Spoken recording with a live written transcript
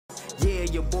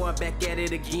your boy back at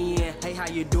it again. Hey, how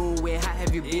you doing? How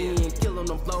have you been? Killing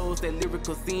them flows, that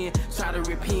lyrical sin. Try to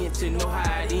repent, you know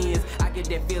how it ends. I get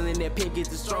that feeling that pen gets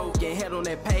the stroke and head on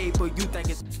that paper. You think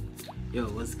it's... Yo,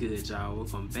 what's good, y'all?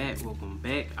 Welcome back.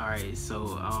 Alright,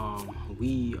 so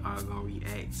we are gonna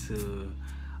react to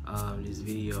this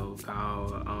video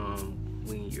called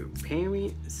When Your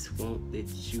Parents Won't Let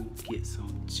You Get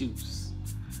Some Juice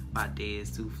by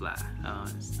Dez2fly.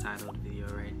 That's the title of the video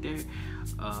right there.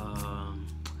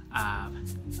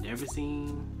 I've never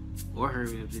seen or heard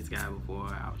of this guy before.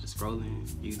 I was just scrolling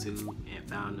YouTube and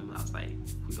found him. I was like,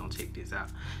 we're gonna check this out.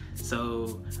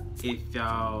 So if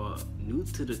y'all new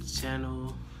to the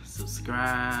channel,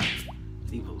 subscribe,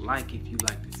 leave a like if you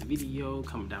like this video,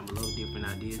 comment down below different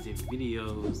ideas, different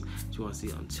videos that you want to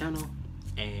see on the channel,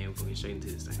 and we're gonna get straight into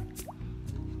this thing.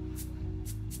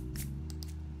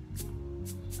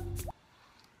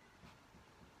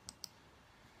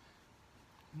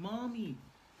 Mommy,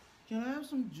 can I have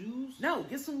some juice? No,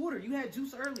 get some water. You had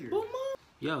juice earlier. But Mom.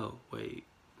 Yo, wait,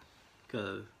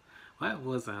 cause why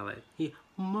was I like,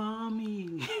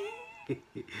 mommy?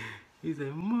 He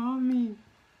said, mommy.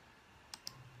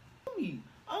 Mommy,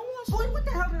 I want some. Boy, what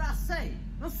the hell did I say?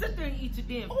 Don't sit there and eat your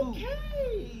damn food.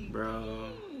 Okay. Bro.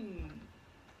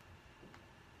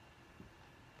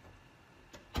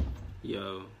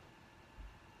 Yo.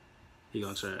 He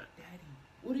gonna try it. Daddy,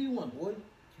 what do you want, boy?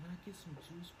 Can I get some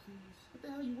juice, please? What the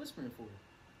hell are you whispering for?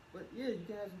 But yeah, you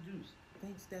can have some juice.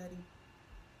 Thanks, Daddy.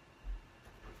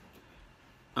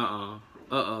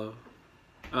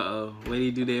 What did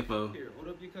he do that for? Here, hold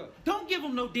up your cup. Don't give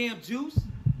him no damn juice.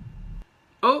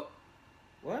 Oh.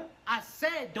 What? I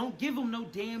said don't give him no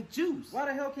damn juice. Why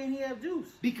the hell can't he have juice?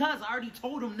 Because I already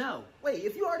told him no. Wait,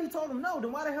 if you already told him no,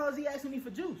 then why the hell is he asking me for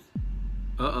juice?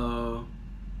 Uh-oh.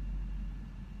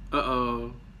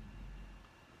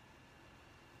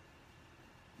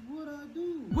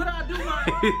 What I do, my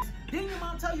Didn't your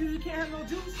mom tell you can't have no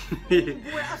juice? Boy,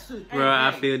 I should. Bro,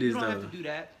 I feel this You don't though. have to do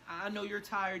that. I know you're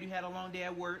tired. You had a long day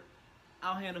at work.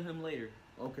 I'll handle him later.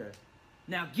 Okay.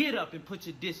 Now get up and put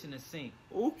your dish in the sink.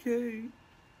 Okay.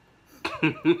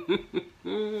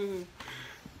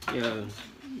 Yo,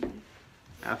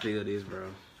 I feel this, bro.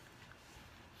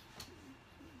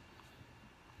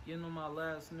 Getting on my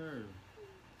last nerve.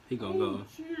 He gonna go.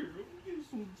 Cheer. Get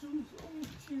some juice.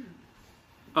 Cheer.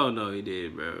 Oh no, he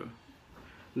did, bro.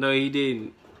 No, he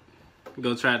didn't.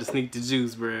 Go try to sneak the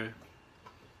juice, bro.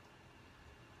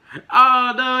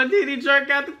 Oh no, did he drink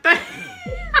out the thing?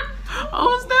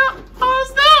 Oh snap! Oh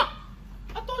snap!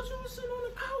 I thought you were sitting on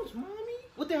the couch, Mommy.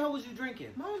 What the hell was you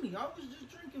drinking? Mommy, I was just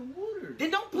drinking water. Then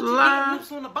don't put your damn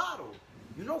lips on the bottle.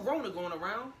 You know Rona going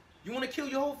around. You want to kill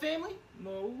your whole family?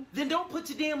 No. Then don't put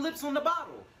your damn lips on the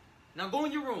bottle. Now go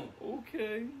in your room.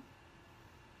 Okay.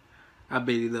 I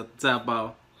bet he left the top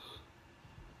off.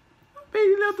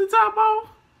 The top off.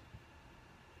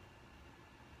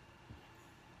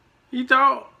 He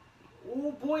thought.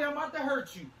 Oh boy, I'm about to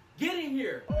hurt you. Get in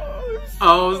here.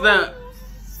 Oh, snap.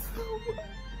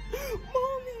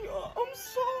 Mommy, I'm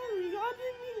sorry. I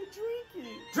didn't mean to drink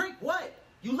it. Drink what?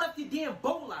 You left your damn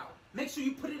bowl out. Make sure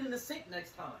you put it in the sink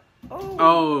next time.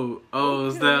 Oh. Oh,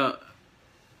 okay. snap.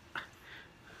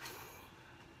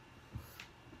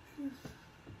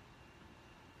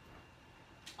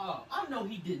 Oh, I know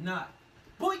he did not.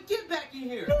 Boy, get back in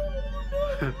here. No.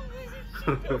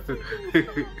 Hold up.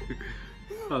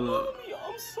 Mommy,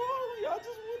 I'm sorry. I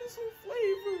just wanted some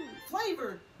flavor.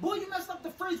 Flavor? Boy, you messed up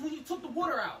the fridge when you took the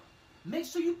water out. Make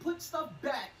sure you put stuff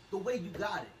back the way you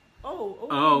got it. Oh, okay,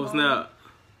 Oh, Mom. snap.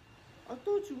 I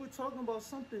thought you were talking about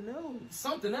something else.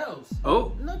 Something else.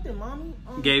 Oh. Nothing, Mommy.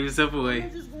 Gave himself away.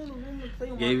 I'm just going to room and play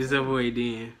on Gave my himself phone. away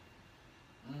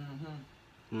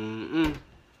then.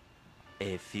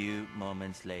 A few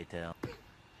moments later.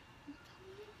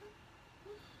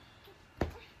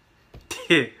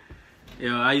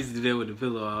 Yo, I used to do that with the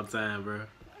pillow all the time, bro.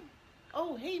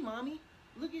 Oh, hey, Mommy.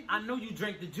 Look at I know you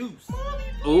drank the juice. Mommy,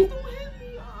 please Oh. don't hit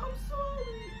me. I'm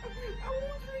sorry. I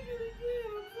won't drink it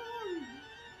again. I'm sorry.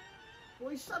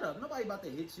 Boy, shut up. Nobody about to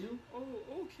hit you. Oh,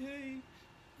 okay.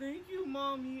 Thank you,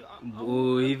 Mommy.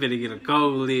 Boy, he finna get a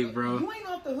cold lick, bro. You ain't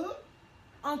off the hook.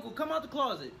 Uncle, come out the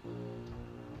closet.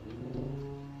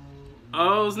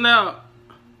 Oh, snap.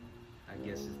 I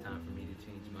guess it's time for me to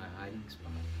change my hiding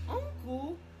spot.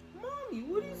 Uncle? Mommy,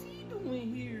 what is he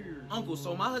doing here? Uncle,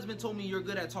 so my husband told me you're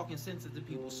good at talking sense into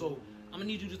people, so I'm gonna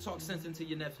need you to talk sense into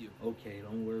your nephew. Okay,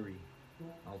 don't worry.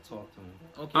 I'll talk to him.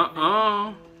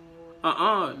 Okay.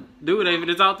 Dude, they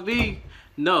finna talk to me.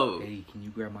 No. Hey, can you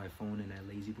grab my phone in that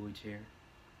lazy boy chair?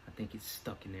 I think it's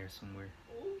stuck in there somewhere.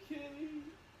 Okay.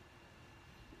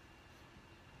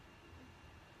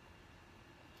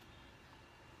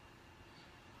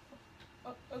 I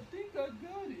think I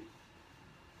got it.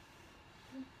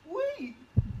 Wait!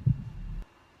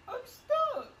 I'm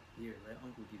stuck! Here, let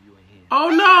Uncle give you a hand. Oh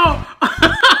no!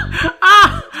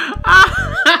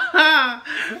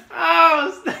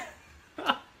 Oh,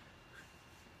 stop.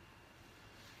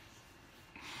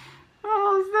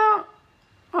 Oh, stop.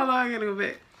 Hold on, I gotta go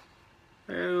back.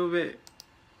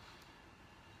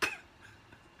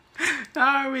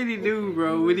 I already knew,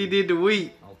 bro, when he did the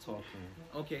week. I'll talk to him.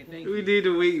 Okay, thank We you. did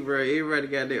the week, bro. Everybody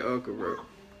got their uncle, bro.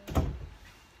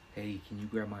 Hey, can you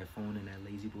grab my phone in that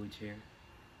lazy boy chair?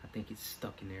 I think it's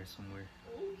stuck in there somewhere.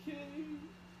 Okay.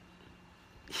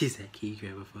 He said, can you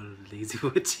grab a photo of the lazy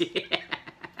boy chair?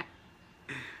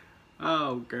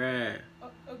 Oh, God. I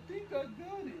think I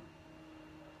got it.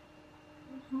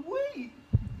 Wait!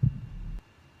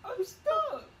 I'm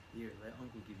stuck! Here, let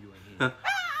Uncle give you a hand.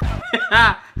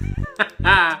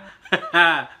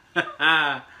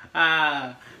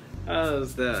 Oh,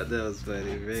 stop. That was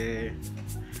funny, man.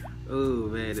 Oh,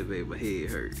 man, that made my head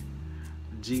hurt.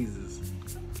 Jesus.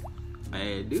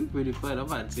 Man, dude, pretty fun. I'm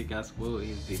about to check out some more of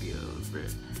his videos, bro.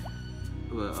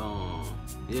 But,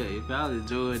 yeah, if y'all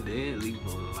enjoyed that, leave a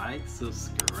like,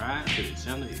 subscribe to the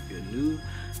channel if you're new.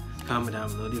 Comment down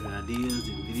below different ideas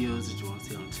and videos that you want to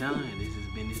see on the channel. And this has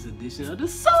been this edition of the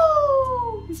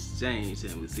Soul Exchange.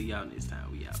 And we'll see y'all next time.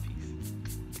 We out. Peace.